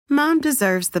Mom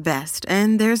deserves the best,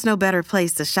 and there's no better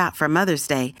place to shop for Mother's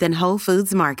Day than Whole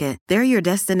Foods Market. They're your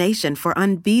destination for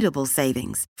unbeatable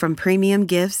savings, from premium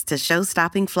gifts to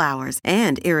show-stopping flowers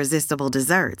and irresistible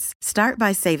desserts. Start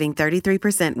by saving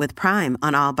 33% with Prime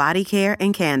on all body care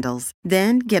and candles.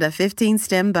 Then get a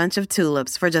 15-stem bunch of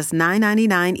tulips for just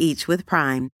 $9.99 each with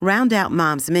Prime. Round out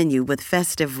Mom's menu with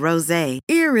festive rosé,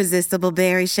 irresistible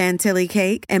berry chantilly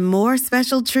cake, and more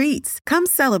special treats. Come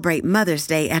celebrate Mother's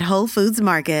Day at Whole Foods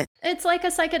Market. It's like a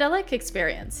psychedelic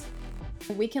experience.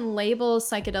 We can label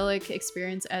psychedelic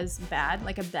experience as bad,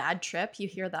 like a bad trip. You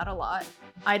hear that a lot.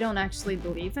 I don't actually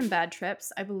believe in bad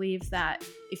trips. I believe that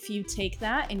if you take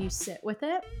that and you sit with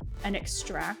it and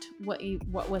extract what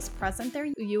was present there,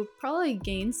 you probably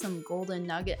gain some golden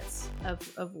nuggets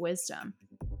of wisdom.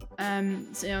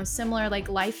 So, similar, like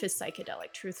life is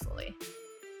psychedelic, truthfully.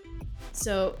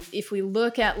 So if we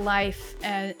look at life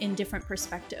in different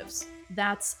perspectives,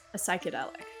 that's a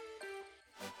psychedelic.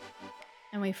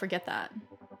 And we forget that.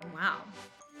 Wow.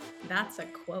 That's a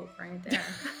quote right there.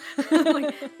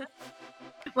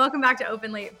 Welcome back to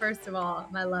Open Late, first of all,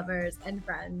 my lovers and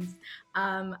friends.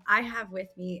 I have with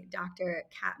me Dr.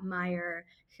 Kat Meyer,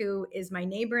 who is my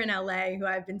neighbor in LA, who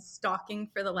I've been stalking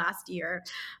for the last year.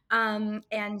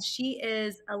 And she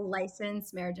is a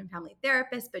licensed marriage and family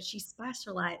therapist, but she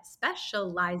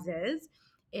specializes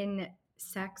in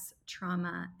sex,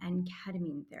 trauma, and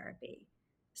ketamine therapy.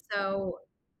 So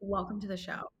welcome to the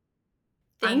show.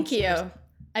 Thank you.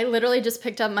 I literally just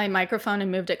picked up my microphone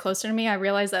and moved it closer to me. I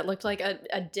realized that looked like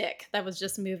a dick that was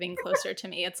just moving closer to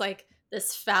me. It's like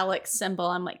this phallic symbol.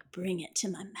 I'm like, bring it to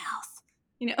my mouth.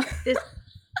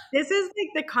 This is like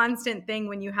the constant thing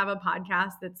when you have a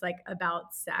podcast that's like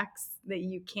about sex, that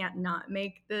you can't not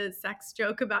make the sex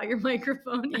joke about your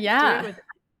microphone. Yeah.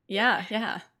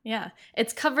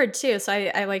 It's covered too. So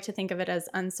I like to think of it as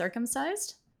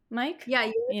uncircumcised mic.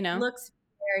 Yeah, it looks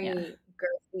very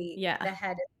girthy. Yeah. The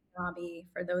head is knobby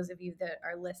for those of you that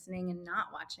are listening and not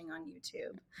watching on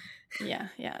YouTube. Yeah,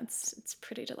 it's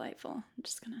pretty delightful. I'm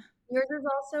just gonna. Yours is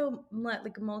also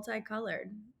like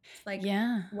multicolored. It's like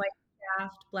white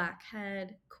shaft, black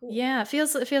head. Cool. Yeah, it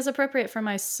feels appropriate for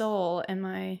my soul and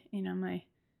my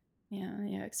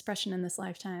expression in this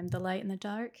lifetime. The light and the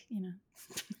dark.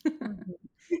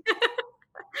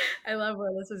 I love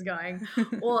where this is going.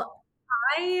 Well,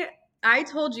 I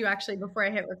told you actually before I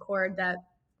hit record that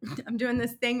I'm doing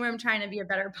this thing where I'm trying to be a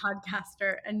better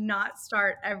podcaster and not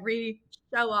start every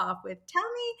show off with, tell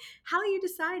me how you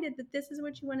decided that this is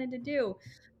what you wanted to do.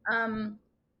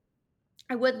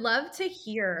 I would love to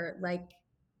hear,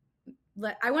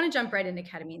 I want to jump right into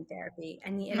ketamine therapy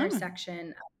and the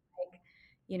intersection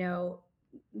of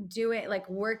doing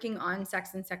working on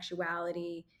sex and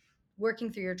sexuality,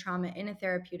 working through your trauma in a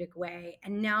therapeutic way.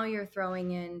 And now you're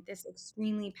throwing in this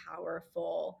extremely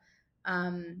powerful,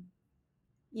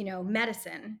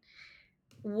 medicine.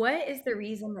 What is the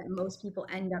reason that most people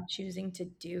end up choosing to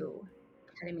do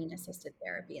ketamine assisted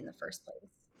therapy in the first place?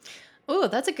 Oh,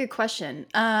 that's a good question.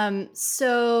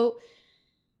 So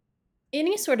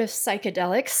any sort of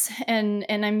psychedelics, and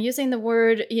I'm using the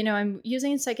word, I'm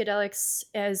using psychedelics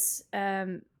as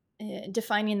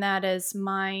defining that as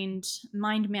mind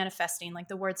manifesting. Like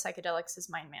the word psychedelics is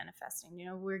mind manifesting.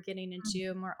 We're getting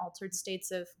into more altered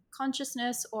states of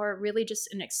consciousness, or really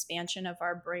just an expansion of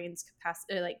our brain's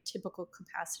capacity, like typical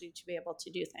capacity to be able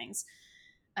to do things.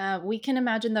 We can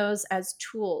imagine those as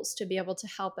tools to be able to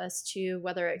help us to,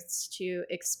 whether it's to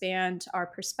expand our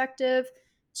perspective,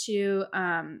 to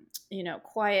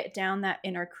quiet down that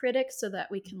inner critic so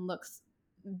that we can look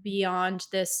beyond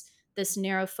this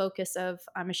narrow focus of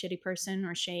I'm a shitty person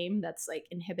or shame that's like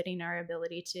inhibiting our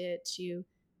ability to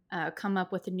come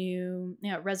up with a new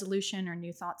resolution or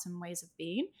new thoughts and ways of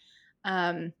being,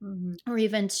 or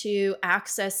even to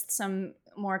access some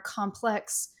more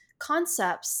complex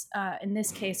concepts, in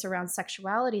this case around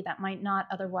sexuality, that might not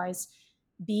otherwise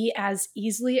be as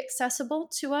easily accessible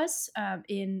to us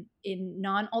in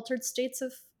non-altered states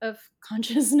of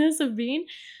consciousness of being.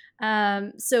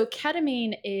 So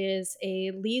ketamine is a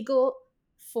legal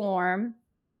form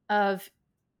of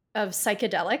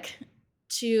psychedelic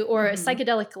or a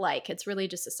psychedelic-like. It's really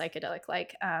just a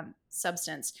psychedelic-like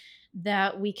substance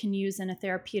that we can use in a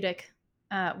therapeutic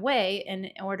way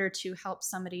in order to help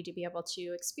somebody to be able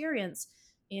to experience,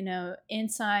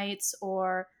 insights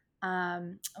or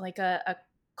like a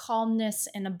calmness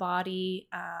in a body,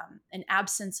 an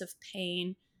absence of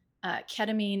pain.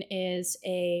 Ketamine is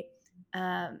a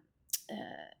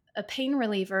pain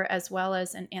reliever as well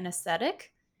as an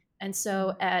anesthetic. And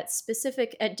so at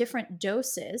different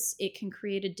doses, it can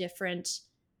create a different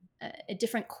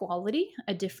quality,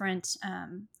 a different,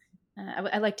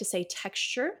 I like to say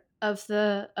texture of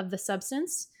the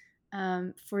substance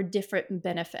for different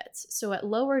benefits. So at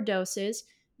lower doses,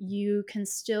 you can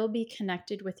still be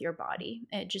connected with your body.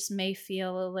 It just may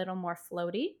feel a little more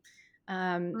floaty.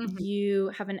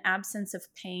 You have an absence of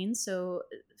pain. So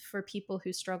for people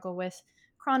who struggle with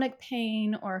chronic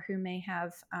pain or who may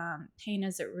have pain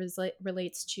as it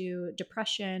relates to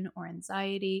depression or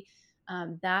anxiety,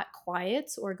 that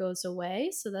quiets or goes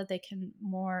away so that they can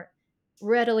more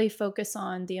readily focus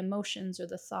on the emotions or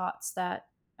the thoughts that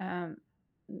are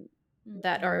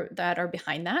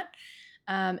behind that.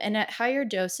 And at higher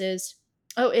doses,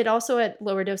 it also at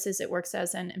lower doses it works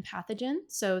as an empathogen.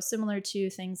 So similar to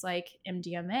things like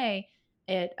MDMA,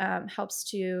 it helps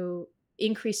to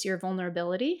increase your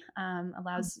vulnerability,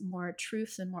 allows more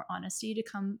truth and more honesty to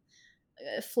come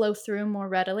flow through more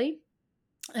readily.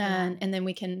 And then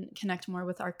we can connect more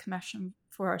with our compassion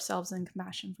for ourselves and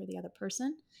compassion for the other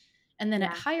person. And then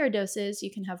at higher doses,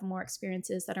 you can have more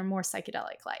experiences that are more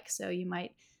psychedelic like. So you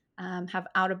might have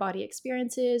out-of-body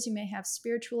experiences. You may have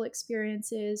spiritual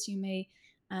experiences. You may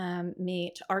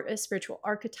meet spiritual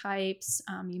archetypes.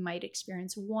 You might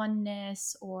experience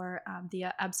oneness or the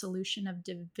absolution of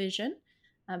division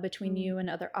between you and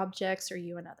other objects or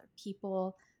you and other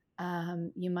people.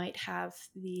 You might have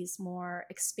these more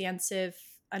expansive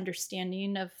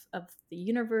understanding of the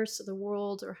universe or the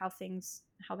world or how things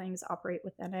operate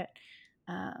within it.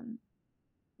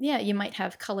 You might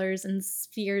have colors and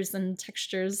spheres and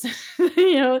textures.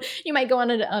 You might go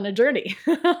on a journey.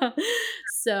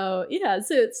 So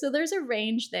there's a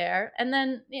range there, and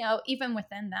then even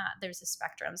within that, there's a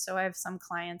spectrum. So I have some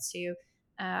clients who,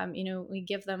 we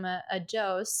give them a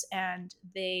dose, and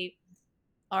they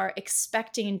are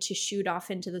expecting to shoot off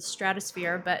into the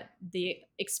stratosphere, but the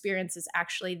experience is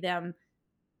actually them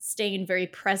staying very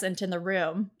present in the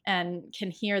room and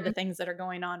can hear the things that are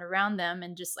going on around them,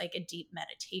 and just like a deep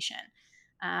meditation.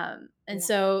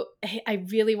 So I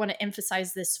really want to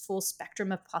emphasize this full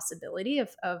spectrum of possibility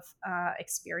of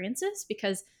experiences,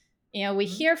 because we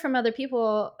hear from other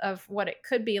people of what it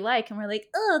could be like, and we're like,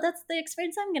 oh, that's the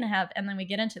experience I'm gonna have, and then we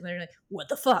get into it and they're like, what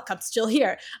the fuck, I'm still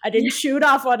here, I didn't shoot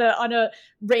off on a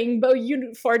rainbow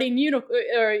farting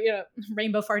unicorns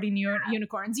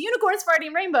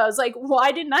farting rainbows, like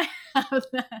why didn't I have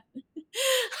that?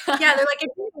 Yeah, they're like,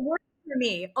 it didn't work for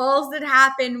me. All that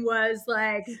happened was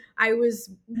like I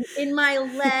was in my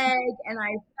leg and I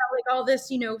felt like all this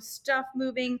stuff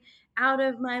moving out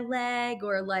of my leg,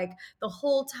 or like the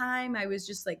whole time I was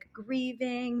just like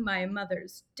grieving my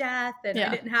mother's death, and I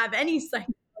didn't have any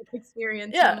psychedelic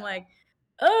experience. And I'm like,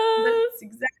 that's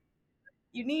exactly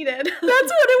what you needed. That's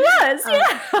what it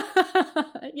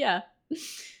was. Yeah.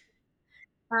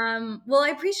 Well, I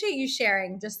appreciate you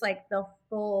sharing just like the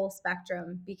full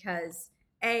spectrum, because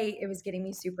it was getting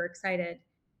me super excited.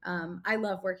 I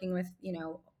love working with,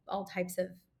 all types of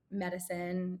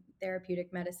medicine,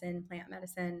 therapeutic medicine, plant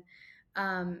medicine.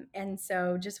 And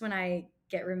so just when I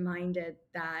get reminded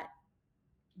that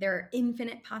there are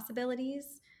infinite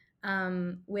possibilities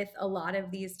with a lot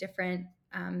of these different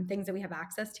things that we have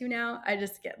access to now, I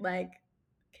just get like,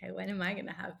 okay, when am I going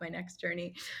to have my next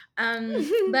journey?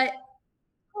 But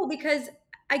because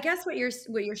I guess what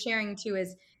you're sharing too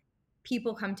is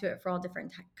people come to it for all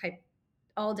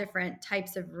different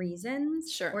types of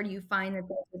reasons. Sure. Or do you find that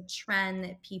there's a trend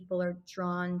that people are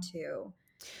drawn to?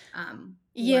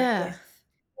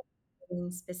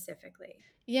 Specifically.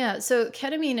 Yeah, so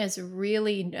ketamine is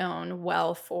really known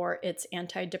well for its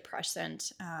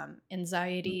antidepressant,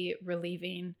 anxiety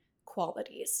relieving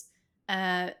qualities.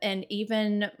 And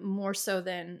even more so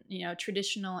than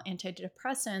traditional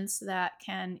antidepressants that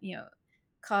can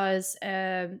cause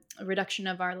a reduction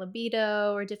of our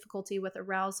libido or difficulty with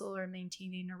arousal or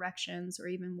maintaining erections or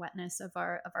even wetness of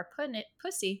our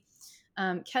pussy.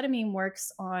 Ketamine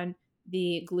works on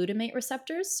the glutamate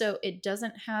receptors, so it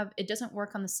doesn't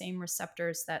work on the same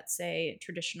receptors that say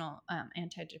traditional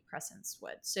antidepressants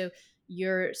would. So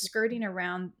you're skirting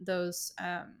around those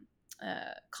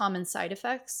common side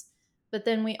effects. But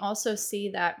then we also see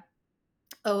that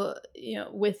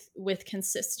with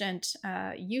consistent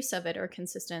use of it or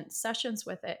consistent sessions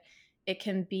with it, it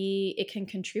can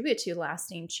contribute to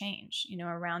lasting change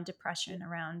around depression,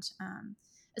 around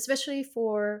especially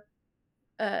for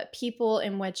people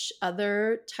in which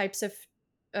other types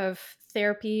of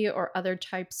therapy or other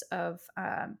types of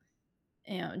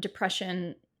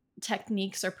depression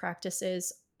techniques or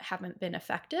practices haven't been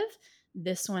effective.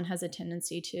 This one has a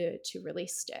tendency to really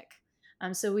stick.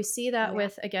 So we see that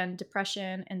with, again,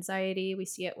 depression, anxiety. We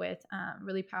see it with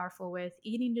really powerful with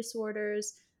eating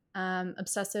disorders,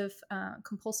 obsessive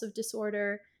compulsive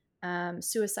disorder,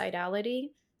 suicidality.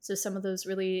 So some of those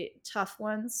really tough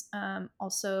ones.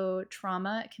 Also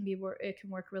trauma, it can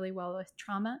work really well with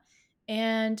trauma,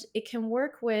 and it can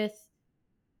work with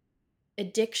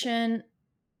addiction,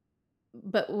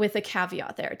 but with a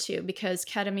caveat there too, because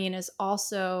ketamine is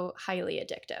also highly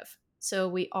addictive. So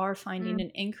we are finding Mm.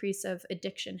 an increase of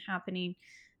addiction happening,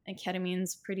 and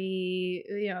ketamine's pretty,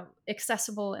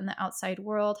 accessible in the outside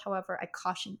world. However, I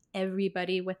caution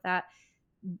everybody with that.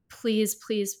 Please,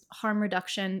 harm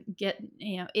reduction.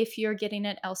 If you're getting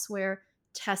it elsewhere,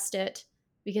 test it,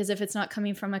 because if it's not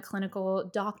coming from a clinical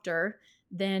doctor,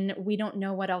 then we don't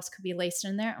know what else could be laced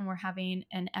in there, and we're having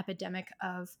an epidemic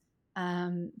of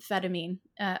fentanyl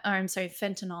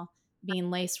being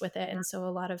laced with it, and so a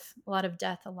lot of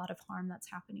death, a lot of harm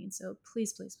that's happening. So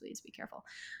please be careful.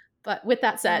 But with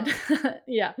that said,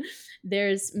 yeah,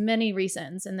 there's many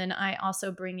reasons. And then I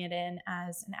also bring it in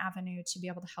as an avenue to be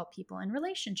able to help people in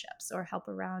relationships or help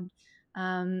around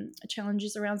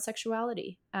challenges around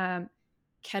sexuality.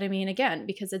 Ketamine, again,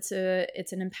 because it's an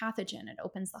empathogen, it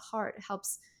opens the heart, it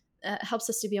helps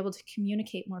us to be able to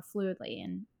communicate more fluidly.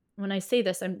 And when I say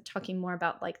this, I'm talking more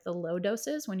about like the low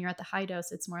doses. When you're at the high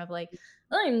dose, it's more of like,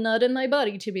 I'm not in my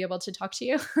body to be able to talk to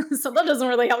you. So that doesn't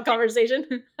really help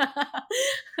conversation.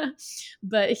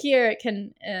 But here it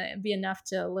can be enough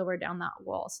to lower down that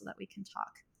wall so that we can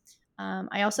talk.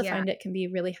 I also find it can be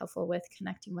really helpful with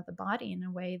connecting with the body in a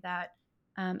way that,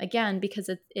 again, because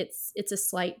it's a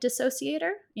slight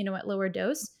dissociator, at lower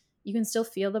dose, you can still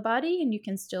feel the body and you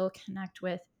can still connect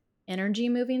with energy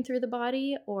moving through the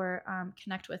body, or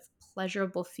connect with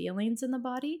pleasurable feelings in the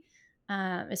body,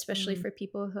 especially for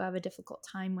people who have a difficult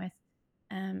time with,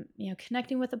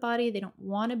 connecting with the body. They don't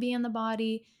want to be in the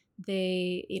body.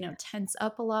 They, tense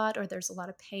up a lot, or there's a lot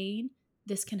of pain.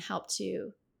 This can help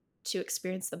to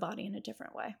experience the body in a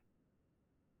different way.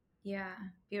 Yeah,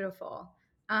 beautiful.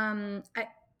 I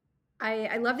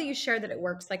love that you shared that it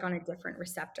works like on a different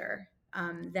receptor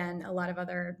than a lot of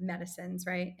other medicines,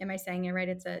 right? Am I saying it right?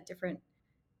 It's a different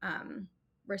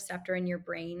receptor in your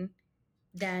brain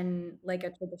than like a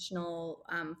traditional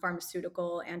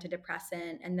pharmaceutical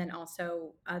antidepressant, and then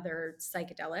also other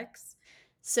psychedelics.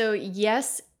 So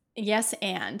yes,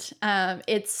 and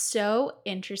it's so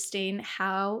interesting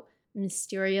how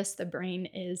mysterious the brain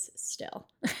is still.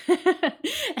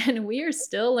 And we are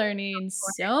still learning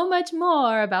so much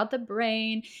more about the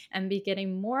brain and be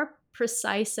getting more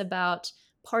precise about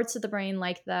parts of the brain,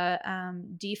 like the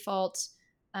default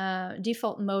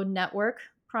mode network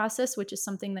process, which is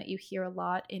something that you hear a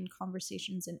lot in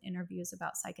conversations and interviews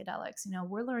about psychedelics.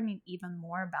 We're learning even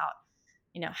more about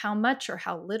how much or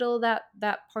how little that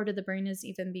part of the brain is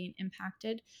even being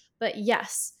impacted. But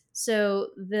yes, so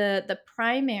the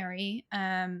primary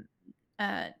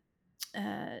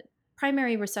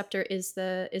primary receptor is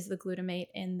the glutamate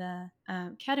in the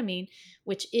ketamine,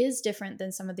 which is different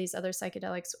than some of these other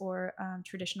psychedelics or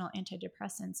traditional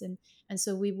antidepressants. And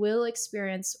so we will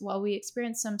experience, while we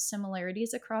experience some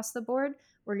similarities across the board,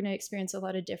 we're going to experience a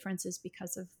lot of differences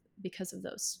because of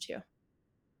those too.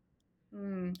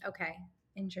 Okay,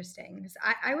 interesting. Because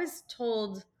I was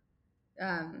told,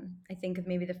 I think of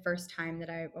maybe the first time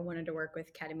that I wanted to work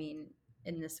with ketamine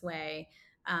in this way,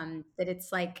 that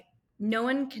it's like no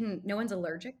one's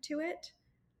allergic to it,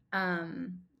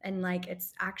 and like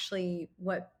it's actually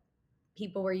what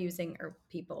people were using, or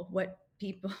what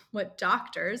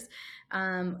doctors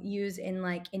use in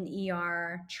like an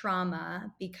ER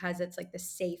trauma, because it's like the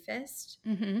safest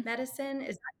medicine.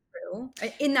 Is that true?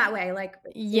 In that way, like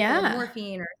safer than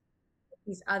morphine or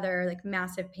these other like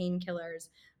massive painkillers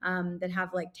that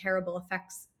have like terrible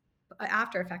effects,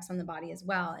 after effects on the body as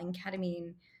well. And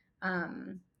ketamine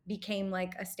became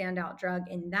like a standout drug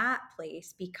in that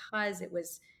place because it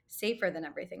was safer than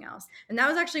everything else. And that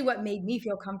was actually what made me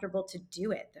feel comfortable to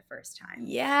do it the first time.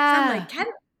 Yeah. So I'm like, ketamine,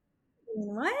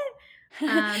 what?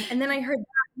 And then I heard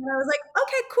that and I was like,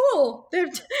 okay, cool.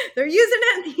 They're using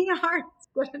it in the ER. It's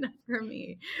good enough for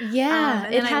me. Yeah,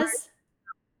 And it then has.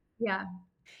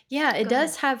 Yeah, it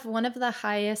does have one of the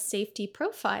highest safety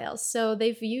profiles. So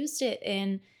they've used it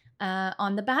in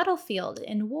on the battlefield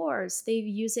in wars. They've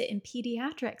used it in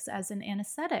pediatrics as an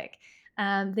anesthetic.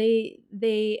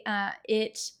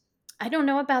 It. I don't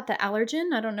know about the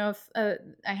allergen. I don't know if I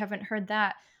haven't heard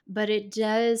that, but it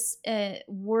does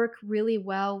work really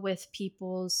well with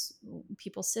people's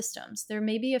systems. There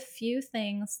may be a few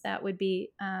things that would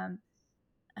be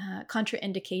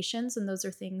contraindications, and those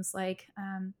are things like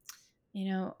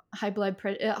high blood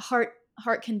pressure,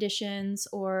 heart conditions,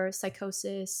 or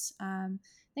psychosis,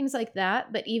 things like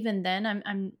that. But even then,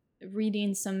 I'm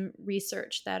reading some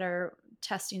research that are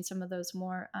testing some of those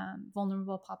more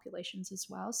vulnerable populations as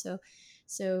well. So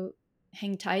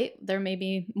hang tight. There may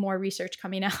be more research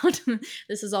coming out.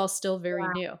 This is all still very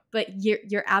Yeah. new, but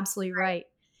you're absolutely right.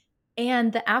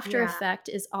 And the after Yeah. effect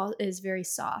is very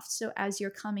soft. So as you're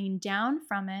coming down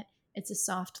from it, it's a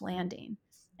soft landing.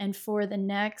 And for the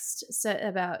next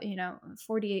about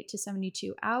 48 to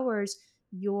 72 hours,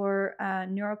 your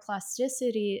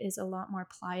neuroplasticity is a lot more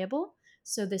pliable.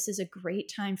 So this is a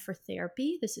great time for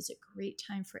therapy. This is a great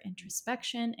time for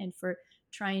introspection and for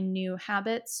trying new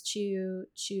habits to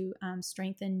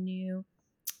strengthen new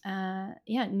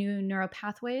neural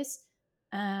pathways,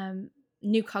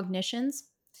 new cognitions,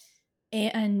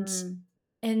 and Mm.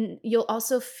 and you'll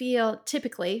also feel,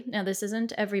 typically, now this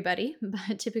isn't everybody,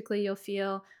 but typically you'll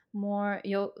feel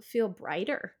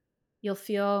brighter, you'll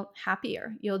feel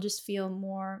happier, you'll just feel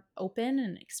more open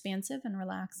and expansive and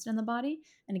relaxed in the body.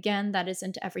 And again, that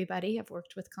isn't everybody. I've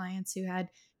worked with clients who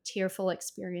had tearful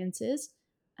experiences,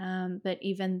 but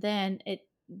even then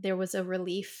there was a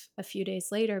relief a few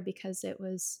days later because it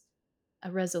was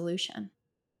a resolution.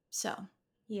 So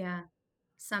Yeah.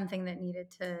 Something that needed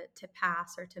to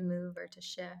pass or to move or to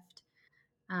shift.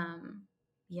 Um,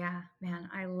 yeah,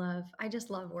 man, I just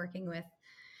love working with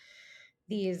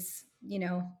these,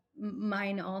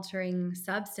 mind altering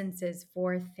substances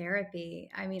for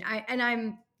therapy. I mean,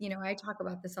 I talk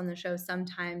about this on the show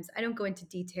sometimes. I don't go into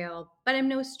detail, but I'm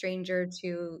no stranger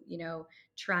to,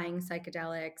 trying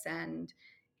psychedelics, and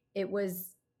it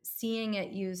was seeing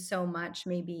it used so much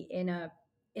maybe in an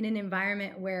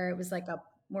environment where it was like a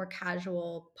more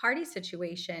casual party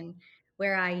situation,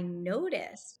 where I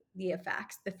noticed the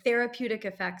effects, the therapeutic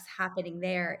effects happening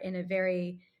there in a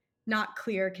very not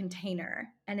clear container.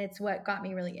 And it's what got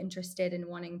me really interested in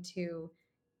wanting to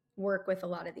work with a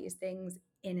lot of these things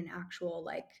in an actual,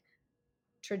 like,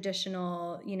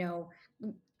 traditional,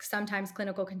 sometimes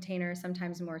clinical container,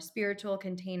 sometimes more spiritual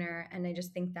container. And I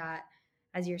just think that,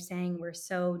 as you're saying, we're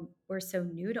so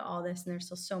new to all this, and there's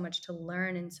still so much to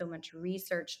learn and so much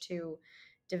research to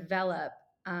develop.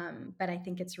 But I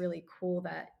think it's really cool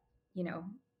that, you know,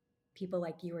 people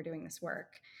like you are doing this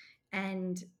work.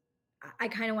 And I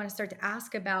kind of want to start to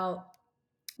ask about,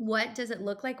 what does it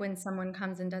look like when someone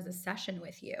comes and does a session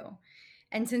with you?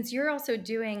 And since you're also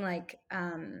doing, like,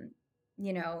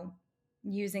 you know,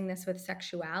 using this with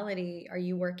sexuality, are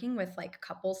you working with, like,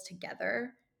 couples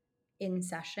together in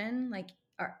session? Like,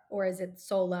 or is it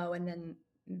solo and then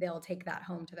they'll take that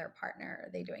home to their partner?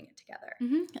 Are they doing it together?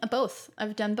 both.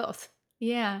 I've done both.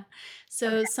 Yeah. So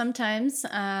Okay. sometimes,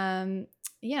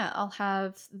 yeah, I'll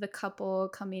have the couple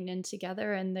coming in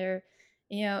together, and they're,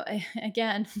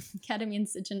 again,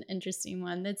 ketamine's such an interesting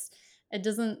one.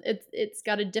 It's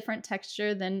got a different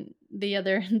texture than the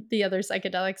other the other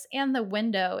psychedelics, and the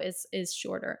window is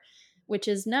shorter, which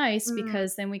is nice Mm,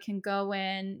 because then we can go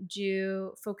in,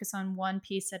 do focus on one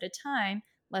piece at a time,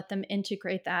 let them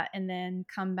integrate that, and then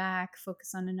come back,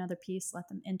 focus on another piece, let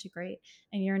them integrate.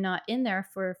 And you're not in there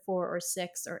for 4 or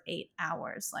 6 or 8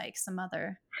 hours like some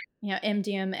other,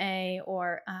 MDMA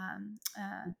or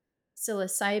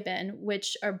psilocybin,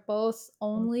 which are both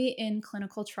only in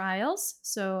clinical trials.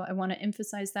 So I want to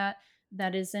emphasize that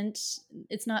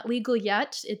it's not legal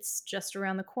yet. It's just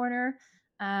around the corner.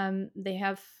 They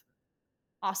have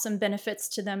awesome benefits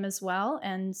to them as well,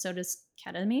 and so does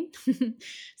ketamine.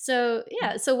 So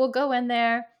yeah, so we'll go in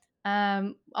there.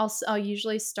 I'll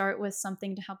usually start with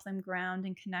something to help them ground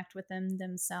and connect with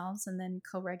themselves, and then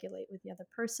co-regulate with the other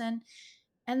person.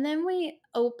 And then we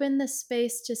open the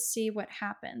space to see what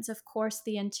happens. Of course,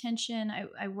 the intention,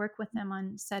 I work with them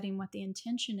on setting what the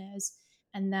intention is,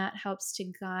 and that helps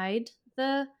to guide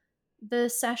the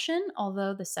session,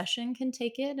 although the session can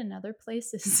take it in other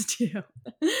places too.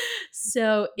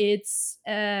 So it's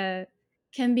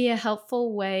can be a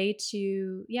helpful way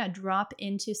to, yeah, drop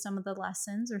into some of the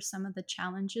lessons or some of the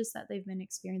challenges that they've been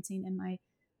experiencing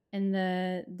in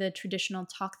the traditional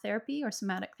talk therapy or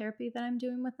somatic therapy that I'm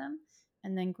doing with them,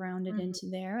 and then ground it mhm. into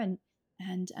there,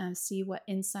 and see what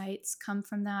insights come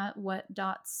from that, what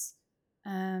dots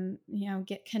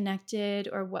get connected,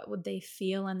 or what would they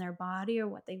feel in their body, or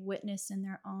what they witness in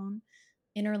their own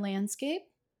inner landscape.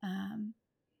 Um,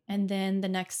 and then the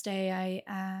next day,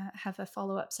 I have a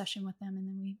follow up session with them, and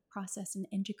then we process and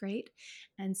integrate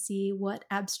and see what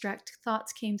abstract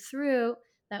thoughts came through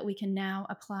that we can now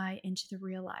apply into the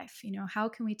real life. How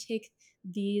can we take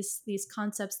these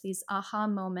concepts, these aha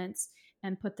moments,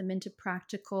 and put them into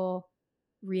practical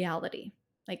reality?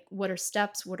 Like, what are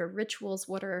steps? What are rituals?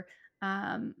 What are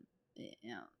um,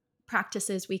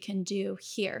 practices we can do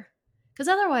here? Because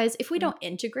otherwise, if we Mm. don't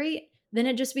integrate, then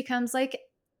it just becomes like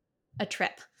a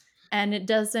trip, and it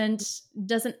doesn't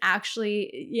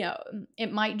actually,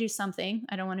 it might do something.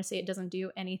 I don't want to say it doesn't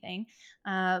do anything,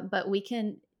 but we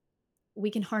can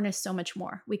we can harness so much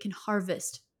more. We can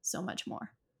harvest so much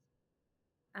more.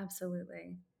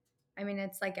 Absolutely. I mean,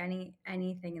 it's like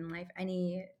anything in life,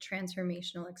 any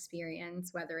transformational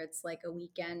experience, whether it's like a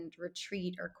weekend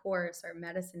retreat or course or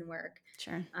medicine work,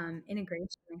 Sure. Integration,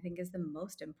 I think, is the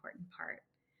most important part.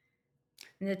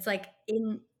 And it's like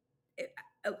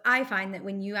I find that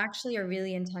when you actually are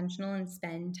really intentional and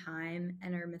spend time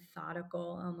and are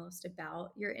methodical almost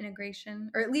about your integration,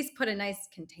 or at least put a nice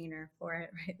container for it,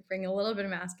 right? Bring a little bit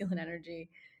of masculine energy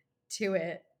to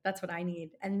it. That's what I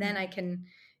need. And then I can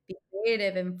be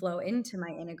creative and flow into my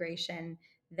integration.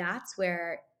 That's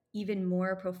where even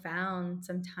more profound,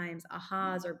 sometimes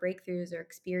ahas or breakthroughs or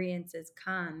experiences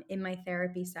come in my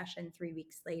therapy session 3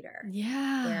 weeks later, where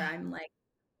Yeah. I'm like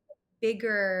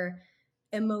bigger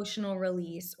emotional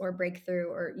release or breakthrough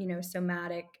or,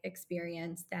 somatic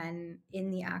experience than in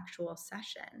the actual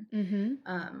session,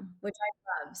 which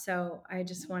I love. So I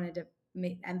just wanted to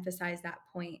emphasize that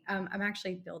point. I'm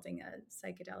actually building a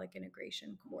psychedelic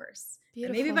integration course.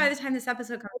 And maybe Beautiful. by the time this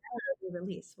episode comes out, it'll be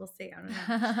released. We'll see. I don't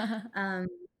know.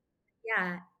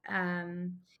 Yeah.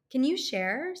 Can you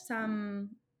share some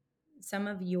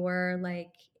of your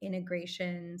like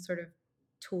integration sort of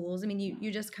tools? I mean,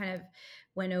 you just kind of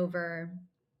went over,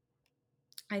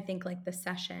 I think, like the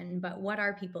session, but what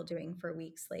are people doing for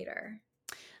weeks later?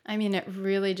 I mean, it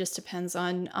really just depends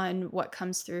on what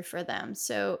comes through for them.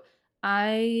 So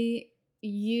I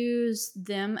use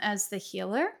them as the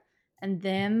healer, and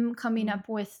them coming up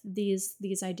with these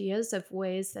ideas of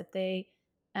ways that they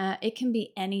it can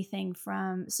be anything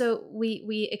from, so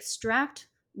we extract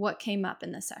what came up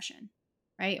in the session,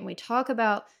 right? And we talk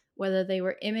about whether they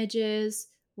were images,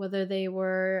 whether they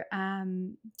were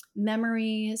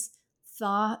memories,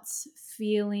 thoughts,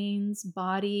 feelings,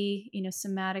 body,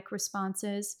 somatic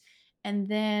responses. And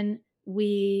then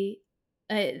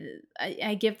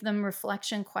I give them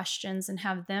reflection questions and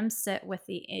have them sit with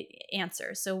the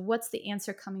answer. So what's the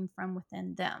answer coming from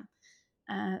within them?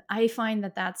 I find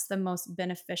that that's the most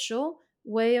beneficial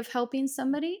way of helping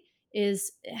somebody,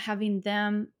 is having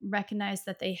them recognize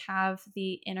that they have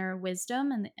the inner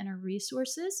wisdom and the inner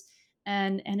resources,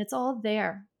 and it's all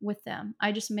there with them.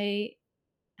 I just may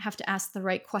have to ask the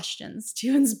right questions to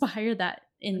inspire that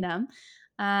in them.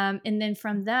 And then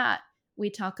from that, we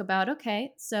talk about,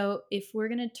 okay, so if we're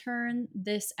going to turn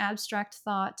this abstract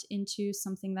thought into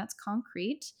something that's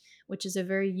concrete, which is a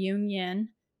very Jungian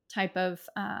type of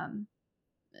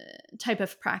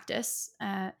practice,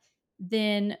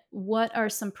 then what are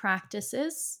some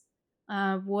practices?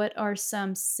 What are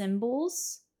some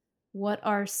symbols? What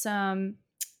are some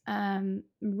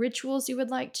rituals you would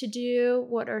like to do?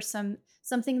 What are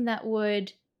something that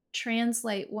would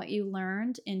translate what you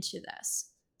learned into this?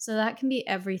 So that can be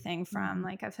everything from,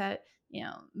 like, I've had,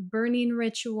 burning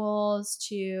rituals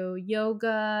to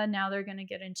yoga. Now they're going to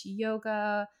get into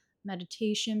yoga,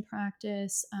 meditation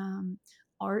practice,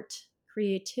 art,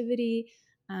 creativity.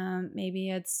 Maybe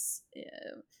it's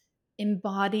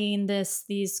embodying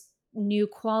these new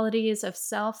qualities of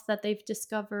self that they've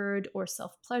discovered, or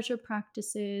self-pleasure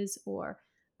practices, or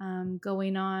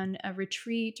going on a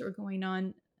retreat, or going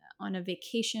on a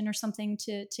vacation or something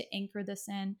to anchor this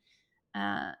in.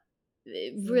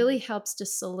 It really helps to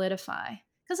solidify,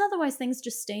 because otherwise things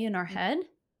just stay in our head,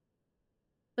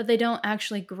 but they don't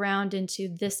actually ground into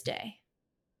this day,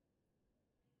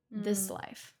 this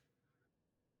life.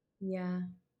 Yeah.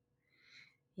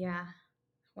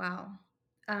 Wow.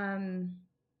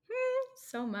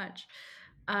 So much.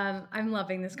 I'm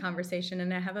loving this conversation,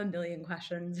 and I have a million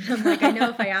questions. I'm like, I know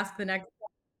if I ask the next one,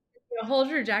 a whole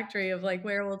trajectory of like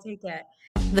where we'll take it.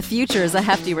 The future is a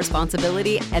hefty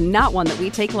responsibility, and not one that we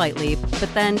take lightly.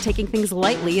 But then taking things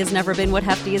lightly has never been what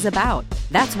Hefty is about.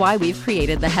 That's why we've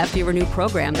created the Hefty Renew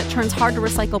program that turns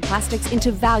hard-to-recycle plastics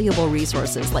into valuable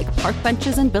resources like park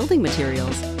benches and building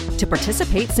materials. To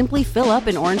participate, simply fill up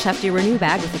an orange Hefty Renew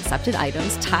bag with accepted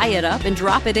items, tie it up, and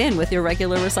drop it in with your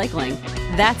regular recycling.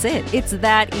 That's it. It's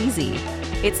that easy.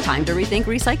 It's time to rethink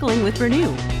recycling with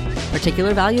Renew.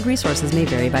 Particular valued resources may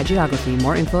vary by geography.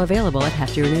 More info available at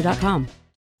heftyrenew.com.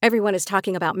 Everyone is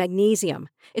talking about magnesium.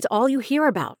 It's all you hear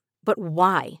about. But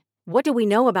why? What do we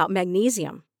know about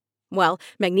magnesium? Well,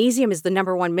 magnesium is the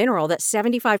 #1 mineral that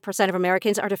 75% of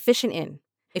Americans are deficient in.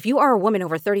 If you are a woman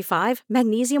over 35,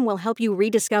 magnesium will help you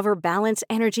rediscover balance,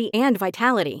 energy, and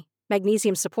vitality.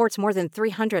 Magnesium supports more than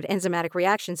 300 enzymatic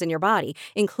reactions in your body,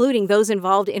 including those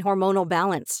involved in hormonal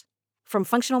balance. From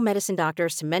functional medicine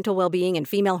doctors to mental well-being and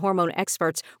female hormone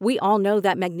experts, we all know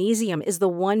that magnesium is the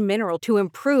one mineral to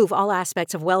improve all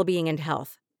aspects of well-being and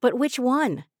health. But which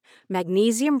one?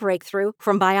 Magnesium Breakthrough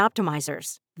from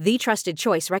Bioptimizers. the trusted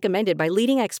choice recommended by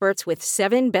leading experts with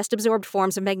 7 best-absorbed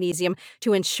forms of magnesium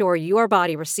to ensure your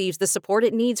body receives the support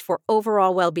it needs for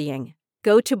overall well-being.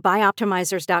 Go to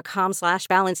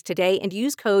bioptimizers.com/balance today and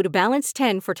use code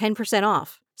BALANCE10 for 10%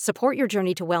 off. Support your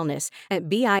journey to wellness at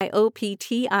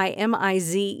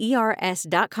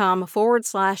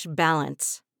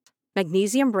bioptimizers.com/balance.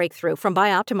 Magnesium Breakthrough from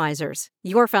Bioptimizers,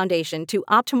 your foundation to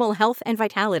optimal health and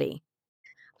vitality.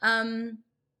 I'm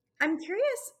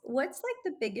curious, what's like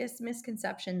the biggest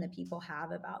misconception that people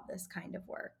have about this kind of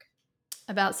work?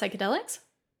 About psychedelics?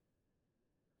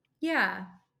 Yeah.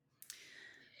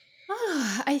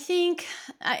 I think,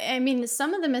 I mean,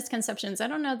 some of the misconceptions, I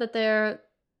don't know that they're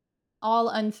all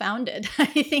unfounded.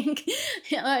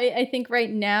 I think right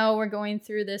now we're going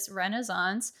through this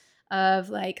renaissance of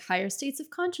like higher states of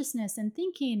consciousness and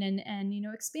thinking and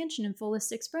expansion and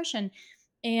fullest expression,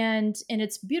 and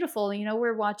it's beautiful.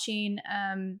 We're watching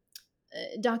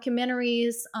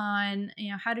documentaries on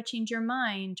how to change your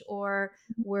mind, or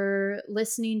we're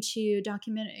listening to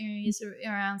documentaries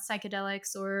around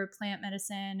psychedelics or plant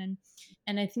medicine,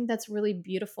 and I think that's really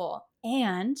beautiful,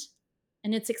 and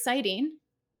it's exciting.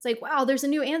 It's like, wow, there's a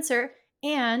new answer.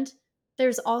 And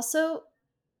there's also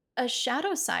a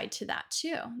shadow side to that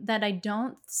too, that I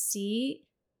don't see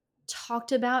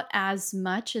talked about as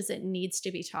much as it needs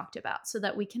to be talked about, so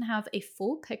that we can have a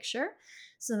full picture,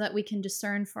 so that we can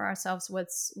discern for ourselves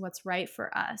what's right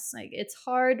for us. Like, it's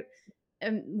hard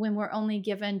when we're only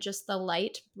given just the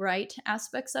light, bright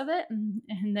aspects of it,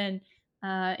 and then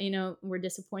we're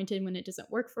disappointed when it doesn't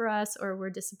work for us, or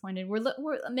we're disappointed.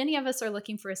 Many of us are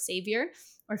looking for a savior,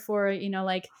 or for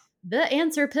like the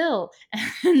answer pill,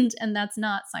 and that's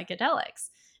not psychedelics.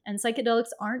 And psychedelics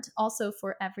aren't also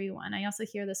for everyone. I also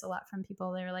hear this a lot from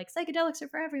people. They're like, psychedelics are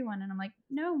for everyone, and I'm like,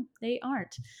 no, they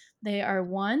aren't. They are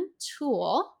one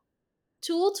tool.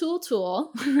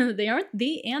 They aren't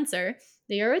the answer.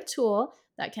 They are a tool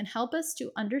that can help us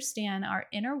to understand our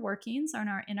inner workings and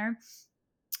our inner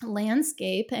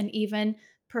landscape, and even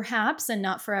perhaps, and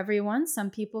not for everyone, some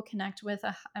people connect with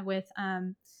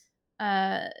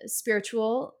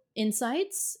spiritual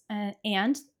insights,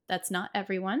 and that's not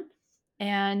everyone.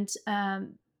 And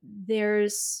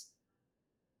there's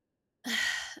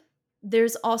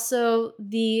also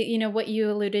the what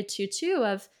you alluded to too,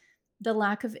 of the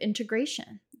lack of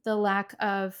integration, the lack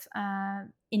of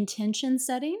intention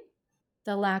setting,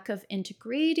 the lack of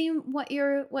integrating what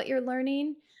you're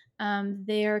learning.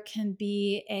 There can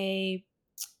be a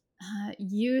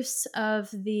use of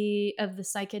the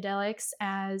psychedelics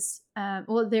as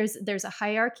well. There's a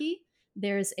hierarchy.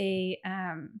 There's a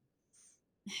I'm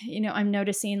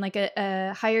noticing like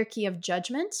a hierarchy of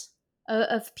judgment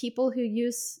of people who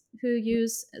use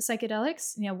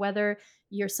psychedelics. Whether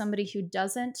you're somebody who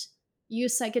doesn't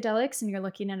use psychedelics and you're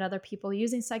looking at other people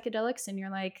using psychedelics and you're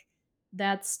like,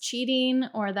 that's cheating,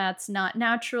 or that's not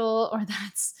natural, or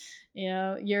that's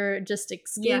you're just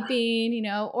escaping.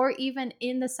 Or even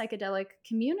in the psychedelic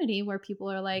community, where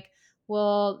people are like,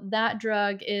 well, that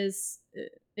drug is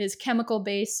chemical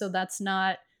based, so that's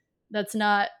not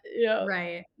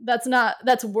Right.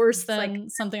 that's worse It's than like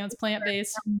something that's plant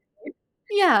based.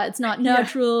 Yeah, it's not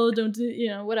natural. Don't do,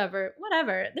 whatever.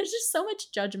 There's just so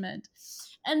much judgment.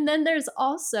 And then there's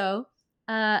also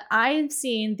I've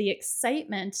seen the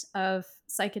excitement of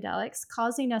psychedelics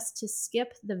causing us to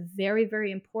skip the very,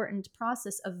 very important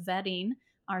process of vetting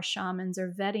our shamans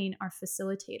or vetting our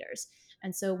facilitators.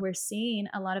 And so we're seeing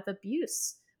a lot of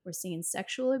abuse. We're seeing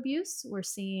sexual abuse. We're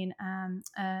seeing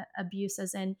abuse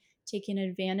as in taking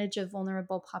advantage of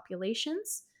vulnerable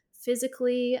populations,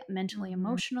 physically, mentally,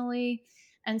 emotionally.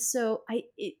 And so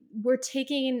we're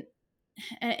taking,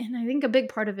 and I think a big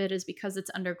part of it is because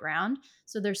it's underground.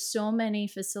 So there's so many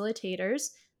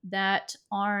facilitators that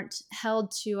aren't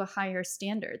held to a higher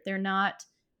standard.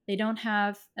 They don't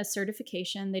have a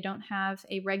certification. They don't have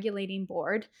a regulating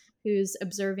board who's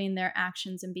observing their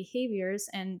actions and behaviors,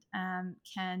 and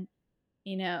can,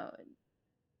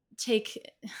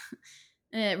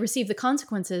 receive the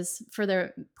consequences for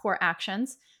their poor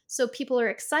actions. So people are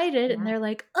excited and they're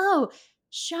like, oh,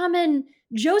 Shaman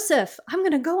Joseph, I'm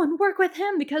going to go and work with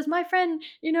him because my friend,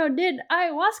 did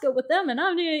ayahuasca with them,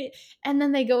 and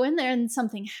then they go in there and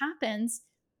something happens.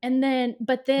 And then,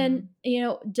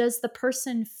 does the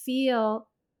person feel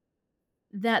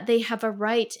that they have a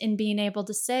right in being able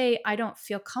to say, I don't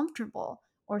feel comfortable,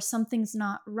 or something's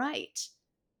not right?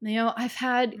 I've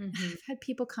had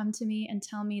people come to me and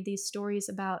tell me these stories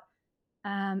about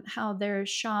how their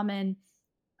shaman,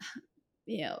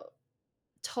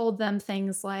 told them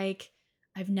things like,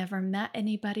 I've never met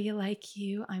anybody like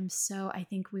you. I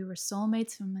think we were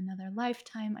soulmates from another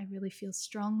lifetime. I really feel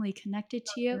strongly connected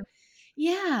to you.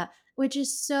 Yeah, which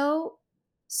is so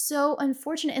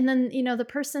unfortunate. And then, the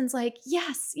person's like,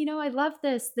 yes, I love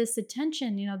this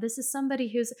attention. This is somebody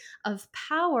who's of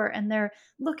power and they're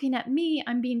looking at me.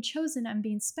 I'm being chosen. I'm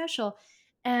being special.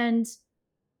 And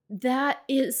that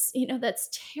is, that's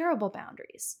terrible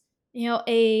boundaries. Yeah.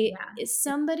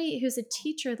 Somebody who's a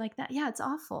teacher like that, yeah, it's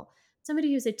awful.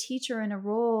 Somebody who's a teacher in a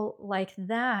role like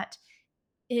that,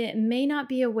 it may not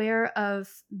be aware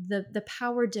of the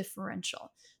power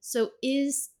differential. So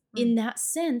in that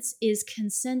sense, is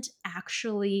consent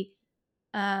actually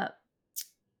uh,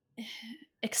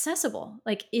 accessible?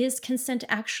 Like, is consent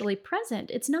actually present?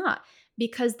 It's not,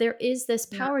 because there is this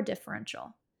Yeah. power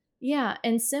differential. Yeah.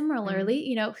 And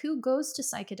similarly, Mhm. who goes to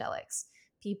psychedelics?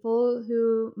 People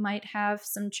who might have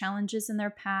some challenges in their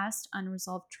past,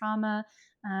 unresolved trauma,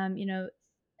 um, you know,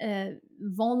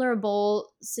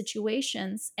 vulnerable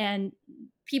situations. And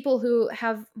people who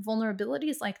have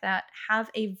vulnerabilities like that have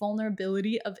a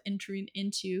vulnerability of entering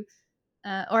into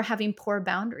or having poor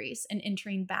boundaries and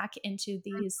entering back into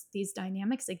these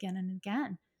dynamics again and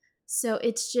again. So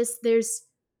it's just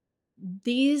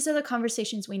these are the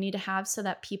conversations we need to have so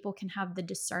that people can have the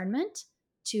discernment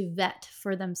to vet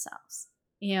for themselves,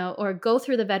 or go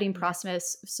through the vetting Yeah.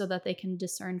 process so that they can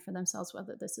discern for themselves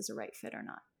whether this is a right fit or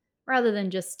not, rather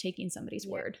than just taking somebody's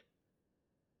Yeah. word.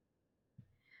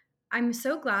 I'm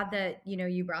so glad that,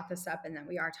 you brought this up and that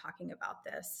we are talking about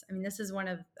this. I mean,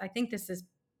 I think this is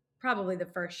probably the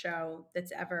first show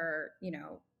that's ever,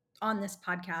 on this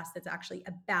podcast that's actually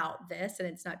about this, and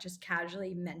it's not just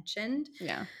casually mentioned.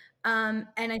 Yeah. And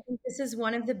I think this is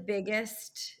one of the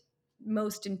biggest,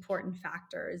 most important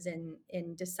factors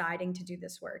in deciding to do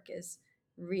this work is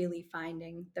really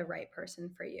finding the right person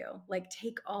for you. Like,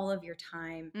 take all of your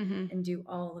time Mm-hmm. and do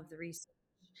all of the research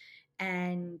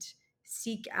and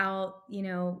seek out,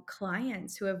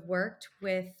 clients who have worked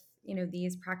with,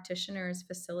 these practitioners,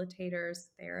 facilitators,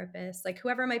 therapists, like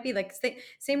whoever it might be. Like,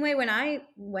 same way when I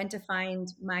went to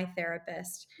find my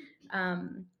therapist,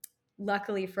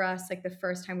 luckily for us, like the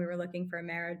first time we were looking for a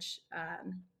marriage,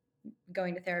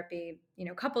 going to therapy,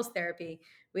 couples therapy,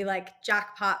 we like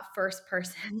jackpot first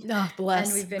person. Oh, bless.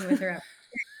 And we've been with her.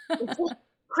 It's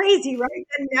crazy, right?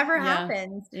 That never Yeah.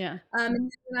 happens. Yeah. And then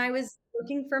when I was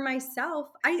looking for myself,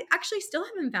 I actually still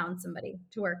haven't found somebody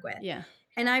to work with. Yeah.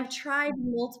 And I've tried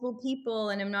multiple people,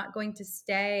 and I'm not going to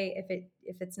stay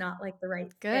if it's not like the right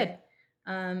Good. fit.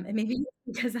 And maybe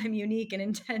because I'm unique and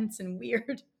intense and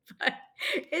weird, but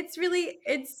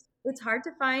it's hard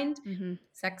to find Mm-hmm.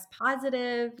 sex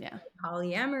positive, Yeah.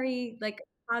 polyamory, like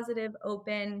positive,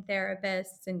 open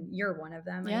therapists, and you're one of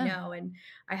them, I Yeah. know. And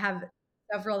I have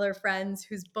several other friends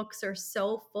whose books are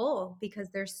so full because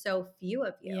there's so few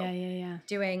of you Yeah.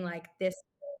 doing like this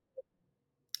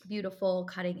beautiful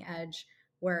cutting edge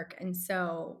work. And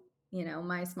so,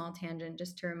 my small tangent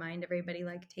just to remind everybody,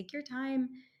 like, take your time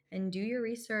and do your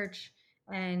research.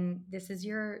 And this is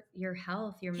your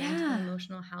health, your mental and Yeah.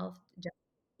 emotional health, just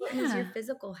as important as your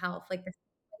physical health. Like,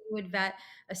 you would vet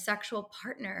a sexual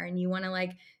partner and you want to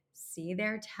like see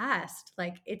their test.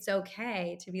 Like, it's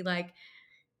okay to be like,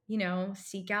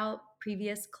 seek out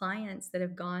previous clients that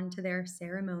have gone to their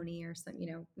ceremony or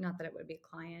something, not that it would be a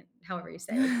client, however you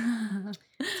say it.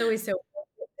 It's always so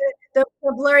the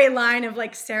blurry line of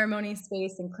like ceremony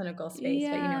space and clinical space,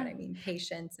 but you know what I mean,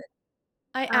 patients.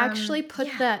 I actually put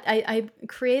Yeah. that, I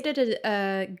created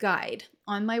a guide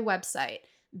on my website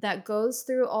that goes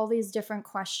through all these different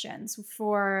questions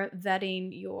for vetting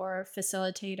your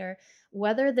facilitator,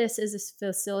 whether this is a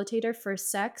facilitator for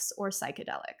sex or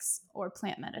psychedelics or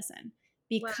plant medicine,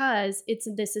 because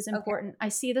this is Okay. important. I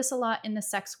see this a lot in the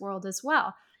sex world as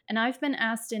well. And I've been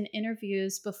asked in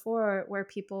interviews before where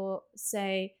people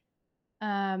say,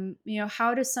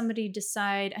 how does somebody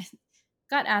decide? I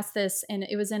got asked this, and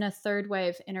it was in a Third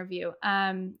Wave interview,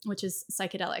 which is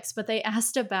psychedelics, but they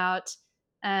asked about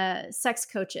sex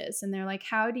coaches, and they're like,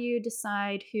 how do you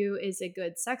decide who is a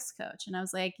good sex coach? And I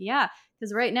was like, yeah,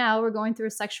 because right now we're going through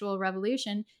a sexual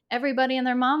revolution. Everybody and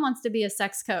their mom wants to be a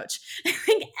sex coach. Like,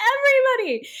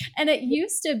 everybody. And it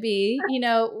used to be,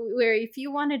 where if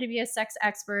you wanted to be a sex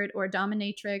expert or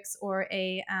dominatrix or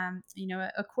a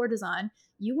courtesan,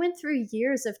 you went through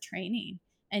years of training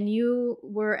and you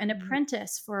were an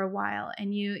apprentice for a while,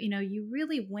 and you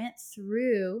really went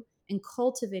through and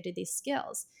cultivated these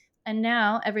skills. And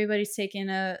now everybody's taking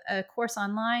a course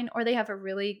online, or they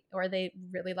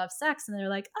really love sex and they're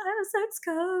like, I'm a sex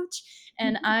coach.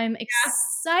 And I'm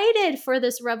excited for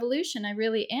this revolution. I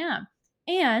really am.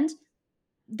 And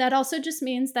that also just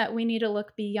means that we need to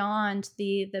look beyond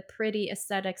the pretty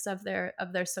aesthetics of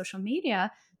their social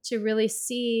media to really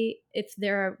see if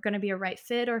they're going to be a right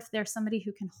fit, or if they're somebody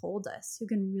who can hold us, who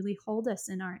can really hold us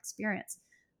in our experience.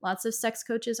 Lots of sex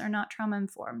coaches are not trauma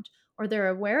informed, or they're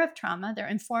aware of trauma, they're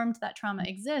informed that trauma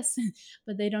exists,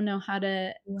 but they don't know how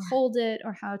to hold it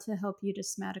or how to help you to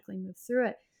somatically move through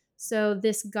it. So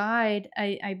this guide,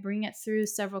 I bring it through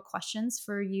several questions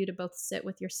for you to both sit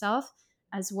with yourself,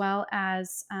 as well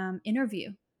as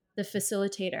interview the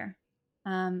facilitator,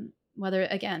 whether,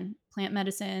 again, plant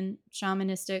medicine,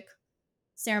 shamanistic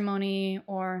ceremony,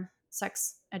 or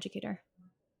sex educator.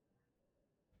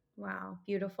 Wow,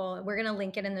 beautiful. We're going to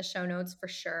link it in the show notes for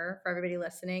sure for everybody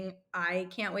listening. I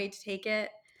can't wait to take it.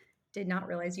 Did not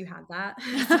realize you had that.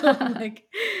 So I'm like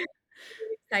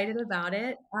excited about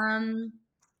it.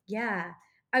 Yeah.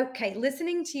 Okay,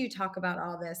 listening to you talk about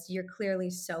all this, you're clearly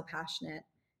so passionate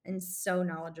and so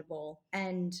knowledgeable.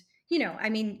 And, you know, I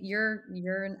mean, you're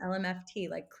an LMFT,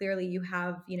 like clearly you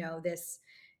have, you know, this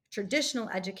traditional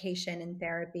education in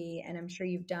therapy, and I'm sure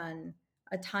you've done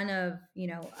a ton of, you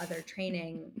know, other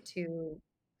training to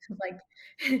like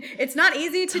it's not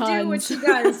easy to do what she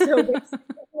does. So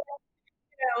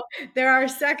there are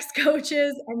sex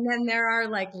coaches, and then there are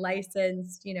like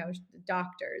licensed, you know,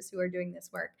 doctors who are doing this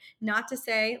work. Not to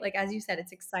say, like, as you said,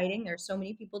 it's exciting. There's so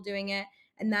many people doing it,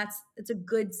 and it's a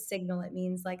good signal. It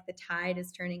means like the tide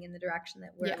is turning in the direction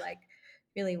that we're like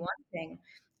really wanting.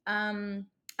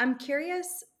 I'm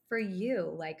curious for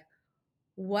you, like,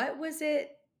 what was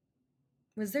it?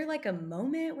 Was there like a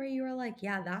moment where you were like,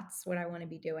 yeah, that's what I want to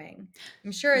be doing?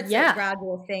 I'm sure it's a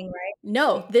gradual thing, right?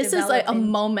 No, this is like a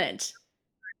moment.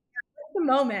 The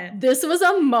moment. This was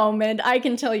a moment. I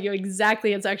can tell you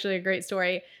exactly. It's actually a great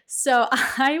story. So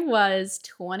I was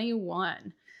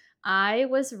 21. I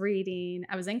was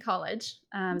in college,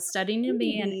 studying to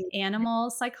be an animal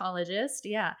psychologist.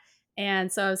 Yeah. And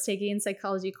so I was taking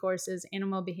psychology courses,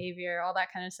 animal behavior, all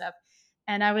that kind of stuff.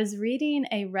 And I was reading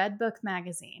a Red Book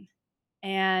magazine,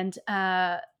 and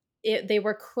they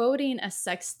were quoting a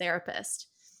sex therapist.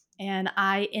 And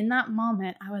in that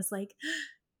moment, I was like,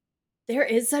 there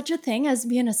is such a thing as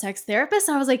being a sex therapist.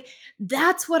 And I was like,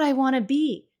 that's what I want to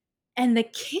be. And the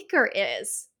kicker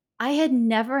is, I had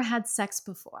never had sex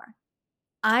before.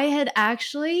 I had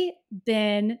actually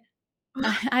been,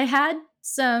 I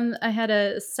had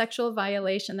a sexual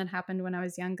violation that happened when I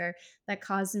was younger that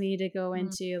caused me to go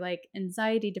into like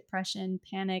anxiety, depression,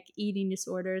 panic, eating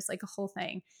disorders, like a whole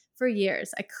thing for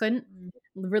years. I couldn't,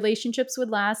 relationships would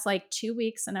last like 2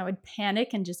 weeks and I would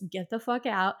panic and just get the fuck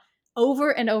out.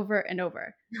 Over and over and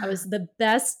over. I was the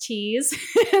best tease.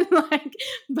 And like,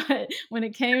 but when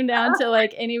it came down to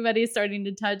like anybody starting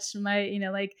to touch my, you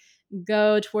know, like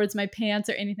go towards my pants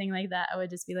or anything like that, I would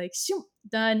just be like, shoot,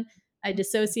 done. I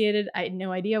dissociated. I had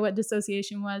no idea what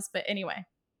dissociation was. But anyway,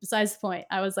 besides the point,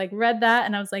 I was like, read that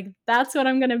and I was like, that's what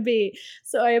I'm going to be.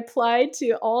 So I applied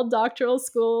to all doctoral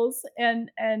schools and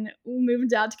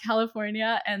moved out to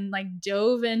California and like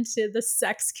dove into the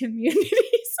sex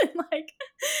communities and like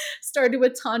started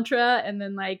with Tantra and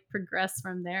then like progressed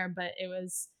from there. But it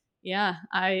was,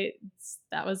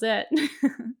 that was it.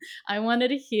 I wanted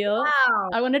to heal. Wow.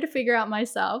 I wanted to figure out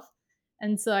myself.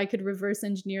 And so I could reverse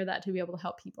engineer that to be able to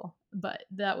help people. But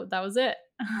that was it.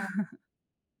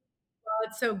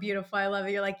 It's so beautiful. I love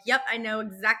it. You're like, yep, I know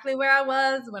exactly where I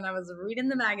was when I was reading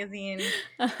the magazine.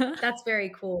 That's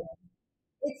very cool.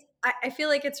 I feel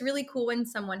like it's really cool when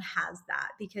someone has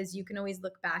that, because you can always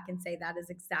look back and say that is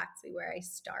exactly where I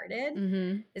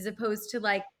started, as opposed to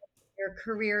like your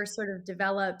career sort of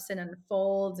develops and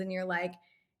unfolds and you're like,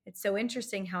 it's so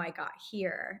interesting how I got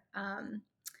here.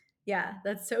 Yeah,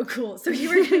 that's so cool. So you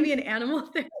were going to be an animal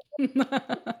therapist.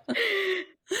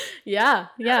 Yeah.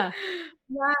 Wow.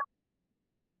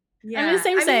 Yeah. I mean,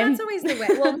 same. That's always the way.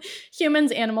 Well,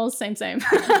 humans, animals, same.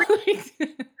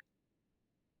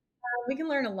 We can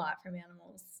learn a lot from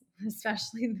animals,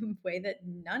 especially the way that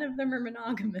none of them are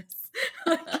monogamous.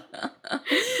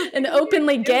 And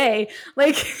openly gay,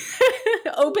 like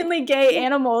openly gay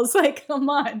animals, like, come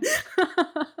on.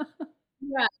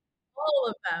 Yeah, all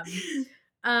of them.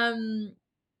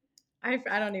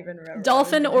 I don't even remember.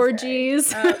 Dolphin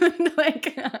orgies.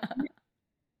 Like, yeah,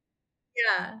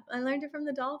 I learned it from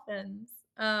the dolphins.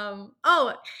 Oh,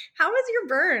 how was your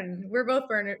burn? We're both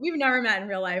burners. We've never met in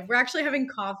real life. We're actually having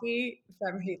coffee for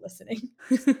everybody listening.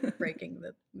 Just breaking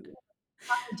the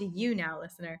coffee to you now,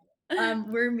 listener.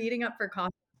 We're meeting up for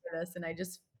coffee for this, and I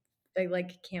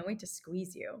like can't wait to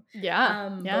squeeze you. Yeah.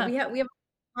 But we have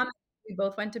we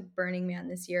both went to Burning Man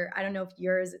this year. I don't know if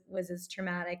yours was as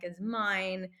traumatic as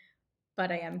mine,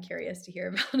 but I am curious to hear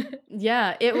about it.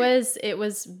 Yeah, it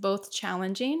was both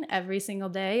challenging every single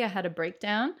day. I had a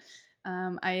breakdown.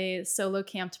 I solo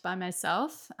camped by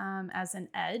myself as an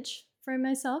edge for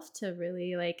myself to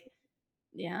really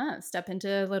step into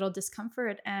a little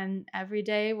discomfort. And every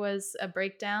day was a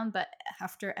breakdown, but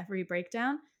after every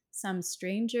breakdown, some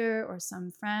stranger or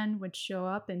some friend would show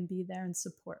up and be there and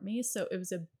support me. So it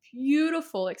was a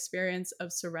beautiful experience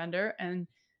of surrender and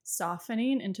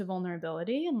softening into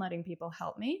vulnerability and letting people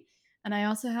help me. And I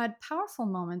also had powerful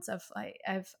moments of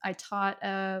I taught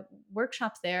a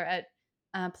workshop there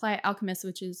at Playa Alchemist,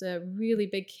 which is a really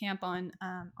big camp on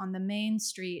the main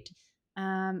street,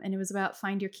 and it was about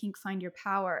find your kink, find your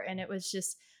power. And it was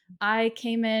just, I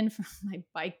came in from my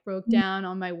bike broke down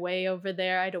on my way over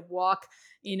there. I had to walk,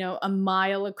 a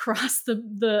mile across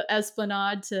the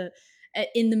esplanade to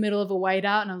in the middle of a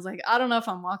whiteout, and I was like, I don't know if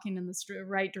I'm walking in the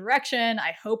right direction.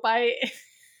 I hope I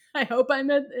I hope I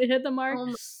hit the mark. Oh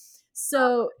my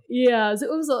So yeah, so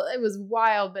it was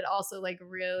wild, but also like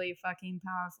really fucking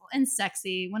powerful and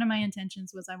sexy. One of my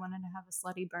intentions was I wanted to have a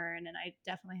slutty burn, and I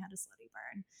definitely had a slutty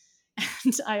burn.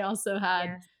 And I also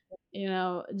had,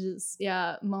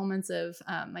 yes. moments of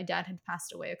my dad had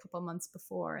passed away a couple months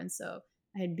before, and so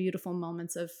I had beautiful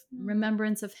moments of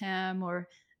remembrance of him or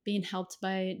being helped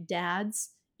by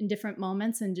dads in different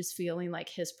moments and just feeling like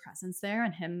his presence there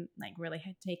and him like really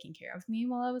had taking care of me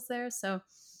while I was there. So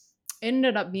it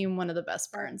ended up being one of the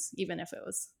best burns, even if it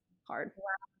was hard.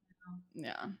 Wow.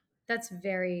 Yeah. That's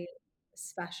very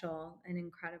special and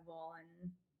incredible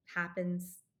and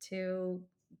happens to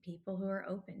people who are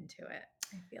open to it,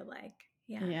 I feel like.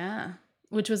 Yeah. Yeah.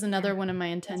 Which was another one of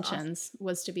my That's awesome. intentions,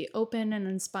 was to be open and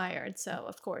inspired. So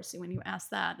of course, when you ask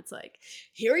that, it's like,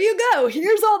 here you go.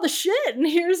 Here's all the shit and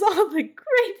here's all the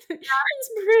great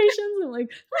inspirations. I'm like,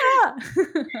 ah.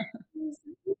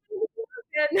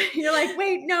 And you're like,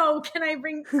 wait, no, can I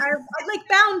bring, I'd like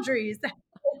boundaries. That's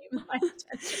my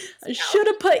intention. I should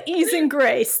have put ease and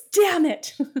grace. Damn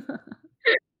it.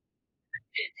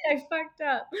 I fucked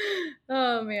up.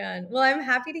 Oh man. Well, I'm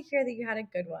happy to hear that you had a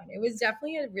good one. It was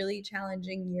definitely a really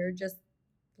challenging year, just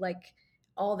like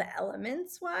all the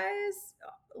elements wise,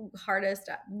 hardest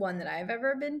one that I've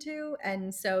ever been to.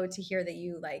 And so to hear that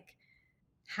you like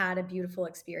had a beautiful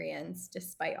experience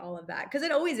despite all of that, because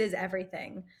it always is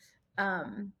everything.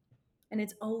 And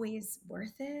it's always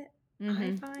worth it.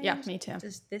 I find. Yeah, me too.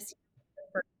 Just this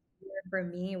year for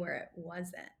me where it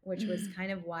wasn't, which was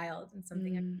kind of wild and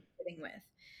something I'm sitting with.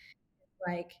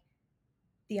 Like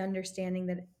the understanding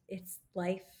that it's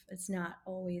life, it's not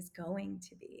always going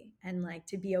to be, and like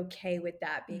to be okay with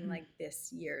that being like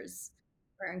this year's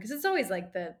burn, because it's always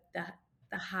like the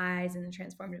highs and the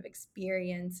transformative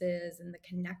experiences and the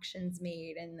connections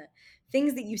made and the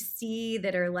things that you see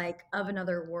that are like of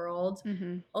another world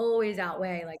always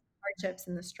outweigh like hardships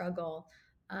and the struggle.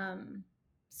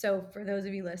 So for those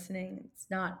of you listening, it's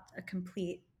not a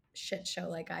complete shit show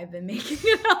like I've been making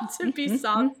it out to be.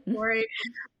 Sob story.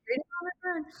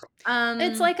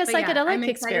 It's like a psychedelic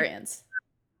experience.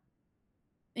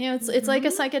 It's like a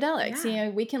psychedelic. Yeah.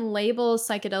 We can label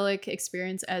psychedelic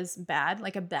experience as bad,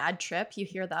 like a bad trip. You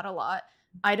hear that a lot.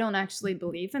 I don't actually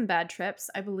believe in bad trips.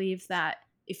 I believe that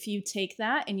if you take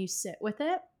that and you sit with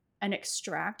it and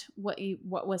extract what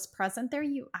was present there,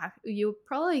 you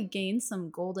probably gain some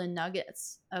golden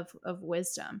nuggets of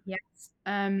wisdom. Yes.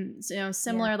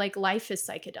 Similar, like life is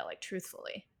psychedelic,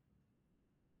 truthfully.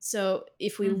 So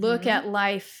if we look at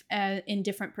life in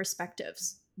different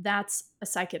perspectives, that's a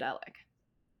psychedelic.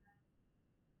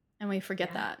 And we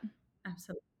forget that.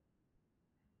 Absolutely.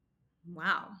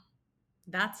 Wow.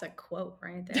 That's a quote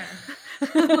right there.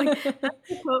 Like,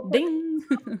 that's a quote. Ding.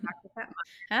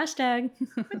 Hashtag.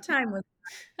 What time was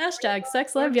that? Hashtag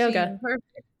sex, love, yoga. Perfect.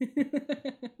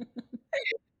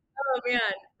 Oh man.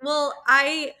 Well,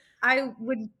 I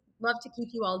would love to keep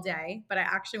you all day, but I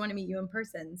actually want to meet you in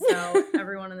person. So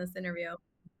everyone in this interview, wrap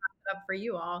it up for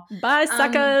you all. Bye,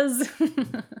 suckers.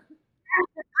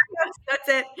 That's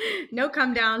it. No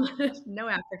come down. No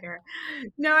aftercare.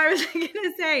 No, I was going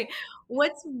to say,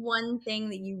 what's one thing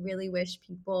that you really wish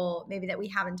people, maybe that we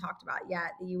haven't talked about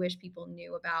yet, that you wish people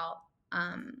knew about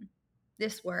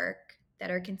this work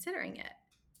that are considering it?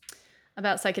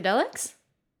 About psychedelics?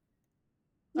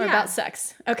 Or about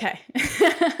sex? Okay.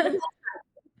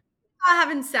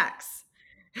 Having sex.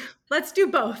 Let's do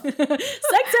both. Sex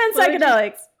and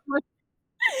psychedelics.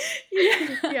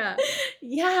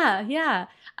 Yeah.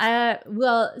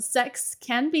 Well, sex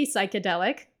can be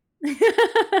psychedelic.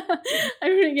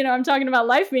 I'm talking about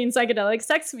life being psychedelic.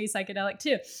 Sex can be psychedelic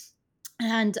too.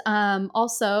 And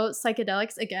also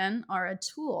psychedelics, again, are a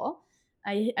tool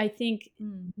I think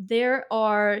Mm. there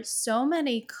are so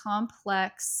many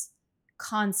complex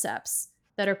concepts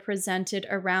that are presented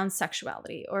around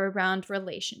sexuality or around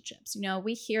relationships. You know,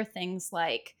 we hear things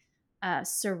like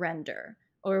surrender,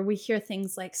 or we hear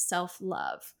things like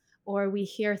self-love, or we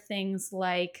hear things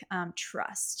like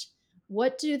trust.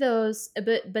 What do those?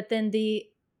 But then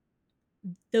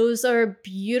those are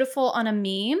beautiful on a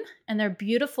meme, and they're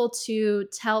beautiful to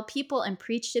tell people and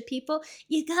preach to people.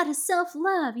 You gotta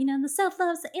self-love, you know, the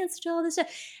self-love is the answer to all this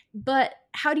stuff. But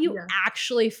how do you Yeah.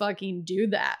 actually fucking do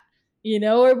that? You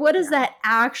know, or what does Yeah. that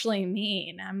actually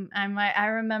mean? I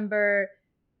remember,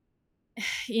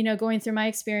 you know, going through my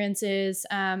experiences,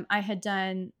 I had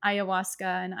done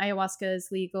ayahuasca, and ayahuasca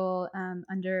is legal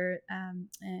under,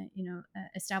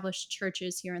 established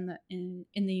churches here in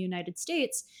the United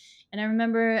States. And I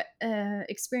remember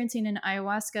experiencing in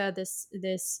ayahuasca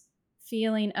this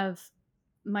feeling of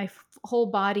my whole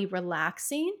body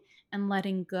relaxing and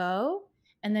letting go,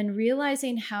 and then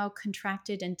realizing how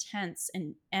contracted and tense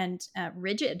and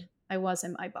rigid I was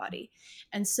in my body.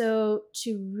 And so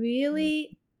to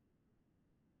really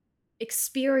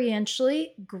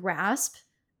experientially grasp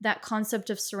that concept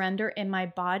of surrender in my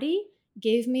body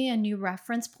gave me a new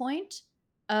reference point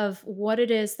of what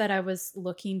it is that I was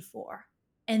looking for.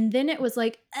 And then it was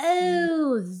like,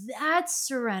 oh, that's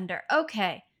surrender.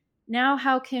 Okay. Now,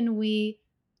 how can we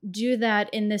do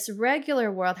that in this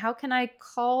regular world? How can I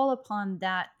call upon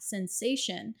that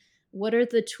sensation? What are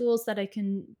the tools that I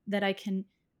can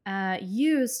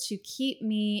use to keep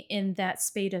me in that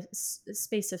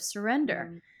space of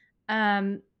surrender?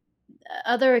 Um,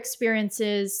 Other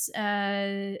experiences,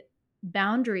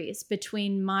 boundaries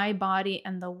between my body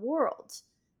and the world.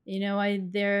 You know, I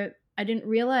didn't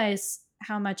realize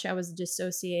how much I was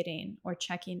dissociating or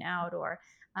checking out, or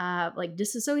like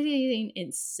disassociating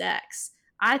in sex.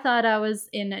 I thought I was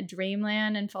in a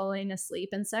dreamland and falling asleep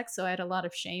in sex, so I had a lot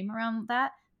of shame around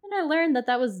that. And I learned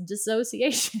that was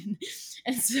dissociation.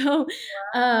 And so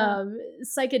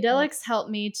psychedelics helped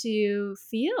me to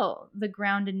feel the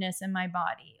groundedness in my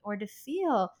body, or to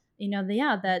feel, you know,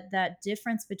 that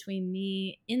difference between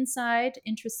me inside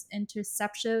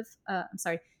interoceptive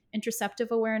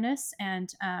awareness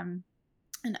and an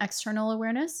external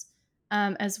awareness,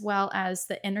 as well as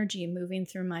the energy moving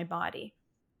through my body.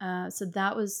 So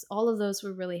that was, all of those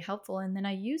were really helpful. And then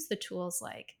I used the tools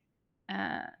like,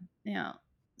 uh, you know,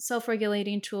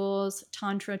 self-regulating tools,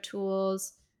 tantra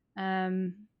tools.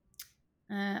 I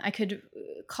could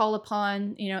call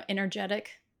upon, you know, energetic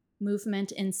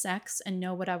movement in sex and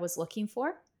know what I was looking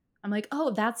for. I'm like, oh,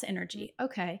 that's energy.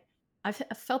 Okay. I've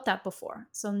felt that before.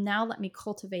 So now let me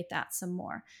cultivate that some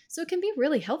more. So it can be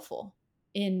really helpful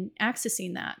in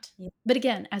accessing that. Yeah. But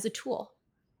again, as a tool.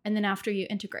 And then after you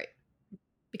integrate,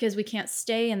 because we can't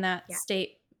stay in that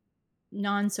state,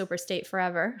 non-sober state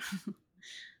forever.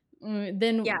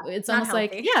 Then it's not almost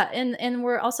like, healthy. and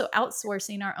we're also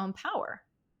outsourcing our own power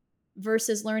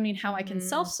versus learning how I can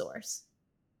self-source.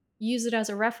 Use it as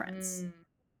a reference,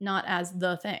 not as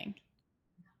the thing.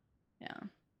 Yeah.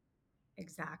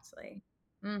 Exactly.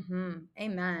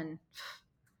 Amen.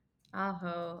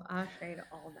 Aho, ashe to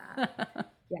all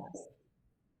that. Yes.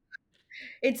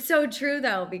 It's so true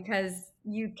though, because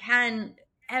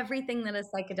everything that a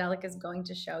psychedelic is going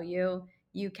to show you,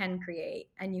 you can create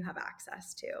and you have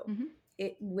access to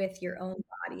it with your own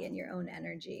body and your own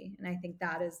energy. And I think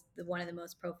that is one of the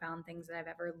most profound things that I've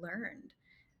ever learned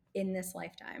in this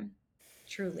lifetime,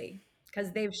 truly,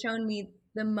 because they've shown me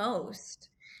the most,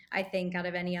 I think, out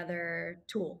of any other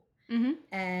tool.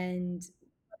 And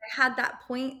I had that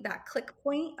point, that click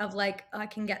point of like, I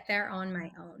can get there on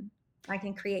my own. I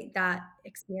can create that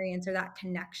experience or that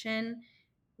connection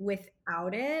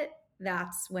without it.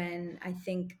 That's when I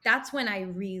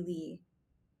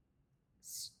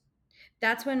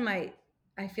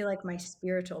feel like my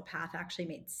spiritual path actually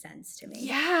made sense to me.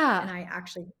 Yeah. And I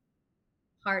actually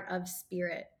part of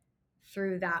spirit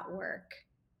through that work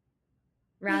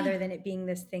rather than it being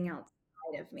this thing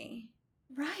outside of me.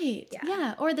 Right.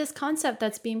 Yeah. Or this concept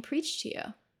that's being preached to you.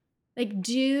 Like,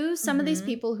 do some of these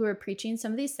people who are preaching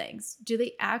some of these things, do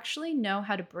they actually know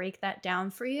how to break that down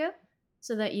for you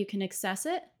so that you can access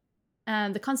it?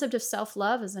 The concept of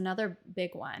self-love is another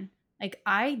big one. Like,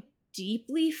 I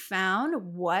deeply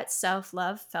found what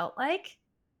self-love felt like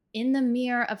in the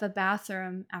mirror of a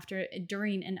bathroom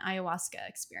during an ayahuasca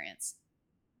experience.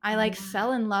 I like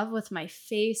fell in love with my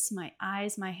face, my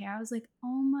eyes, my hair. I was like,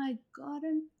 oh my God,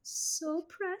 I'm so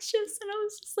precious. And I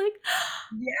was just like,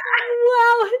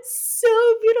 wow, it's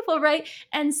so beautiful, right?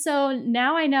 And so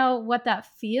now I know what that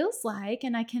feels like,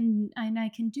 and I can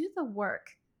do the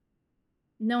work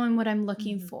knowing what I'm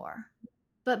looking for.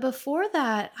 But before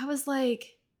that, I was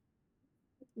like,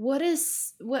 what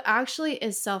actually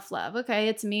is self-love? Okay,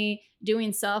 it's me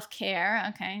doing self-care.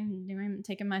 Okay,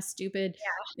 taking my stupid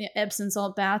Epsom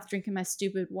salt bath, drinking my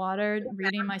stupid water,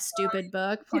 reading my stupid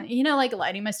book, like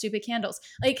lighting my stupid candles.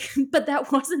 Like, but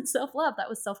that wasn't self-love. That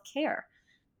was self-care.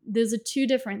 Those are two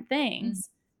different things.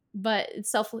 But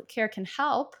self-care can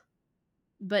help,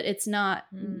 but it's not.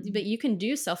 But you can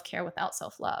do self-care without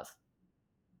self-love.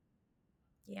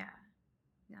 Yeah,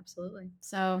 absolutely.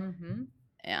 So,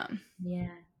 yeah.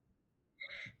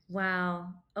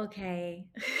 Wow. Okay.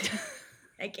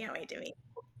 I can't wait to meet.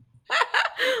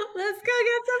 Let's go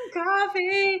get some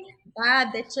coffee.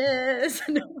 Bad bitches.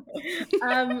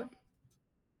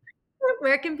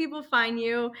 Where can people find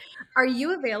you? Are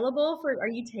you available are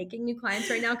you taking new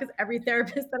clients right now? Because every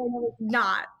therapist that I know is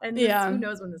not. And who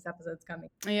knows when this episode's coming.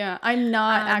 Yeah, I'm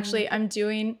not actually. I'm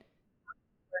doing.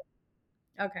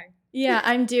 Okay. Yeah,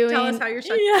 I'm doing. Tell us how you're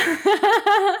shutting.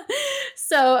 Yeah.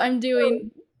 So I'm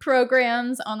doing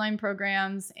programs, online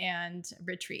programs, and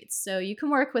retreats. So you can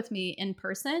work with me in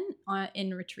person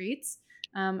in retreats.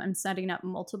 I'm setting up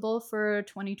multiple for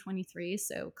 2023.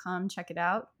 So come check it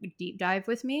out. Deep dive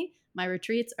with me. My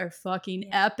retreats are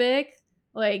fucking epic.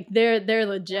 Like they're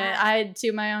legit. I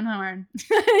toot my own horn.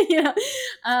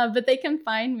 But they can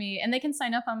find me and they can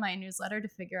sign up on my newsletter to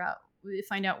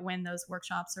find out when those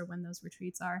workshops or when those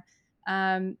retreats are.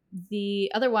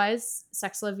 Otherwise,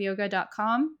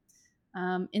 sexloveyoga.com,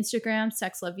 Instagram,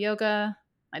 Sex Love Yoga,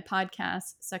 my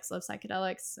podcast, Sex Love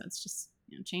Psychedelics. So it's just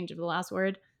change of the last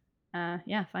word.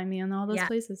 Find me on all those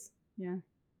places. Yeah.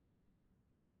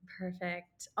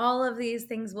 Perfect. All of these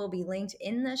things will be linked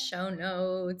in the show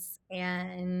notes.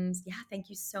 And thank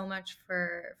you so much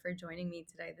for joining me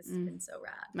today. This has been so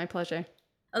rad. My pleasure.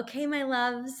 Okay, my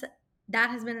loves, that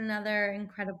has been another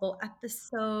incredible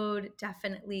episode.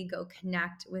 Definitely go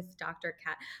connect with Dr.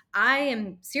 Kat. I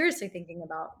am seriously thinking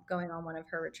about going on one of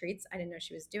her retreats. I didn't know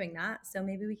she was doing that. So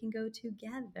maybe we can go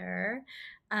together.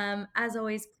 As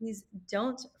always, please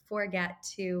don't forget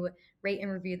to rate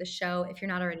and review the show. If you're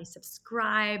not already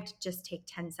subscribed, just take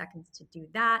 10 seconds to do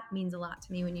that. It means a lot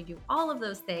to me when you do all of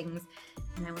those things.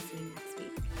 And I will see you next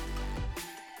week.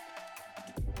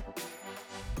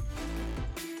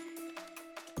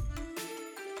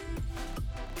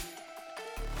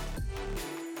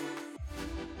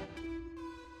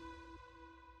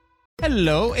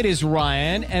 Hello, it is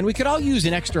Ryan, and we could all use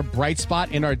an extra bright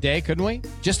spot in our day, couldn't we?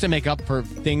 Just to make up for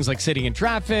things like sitting in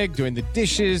traffic, doing the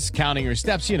dishes, counting your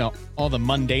steps, all the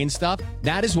mundane stuff.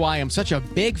 That is why I'm such a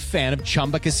big fan of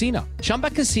Chumba Casino. Chumba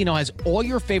Casino has all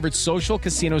your favorite social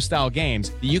casino-style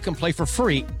games that you can play for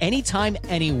free anytime,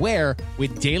 anywhere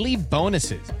with daily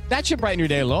bonuses. That should brighten your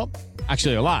day a little.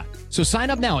 Actually, a lot. So sign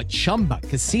up now at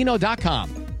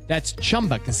ChumbaCasino.com. That's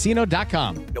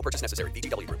ChumbaCasino.com. No purchase necessary.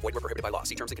 VGW Group. Void where prohibited by law.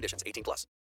 See terms and conditions. 18+.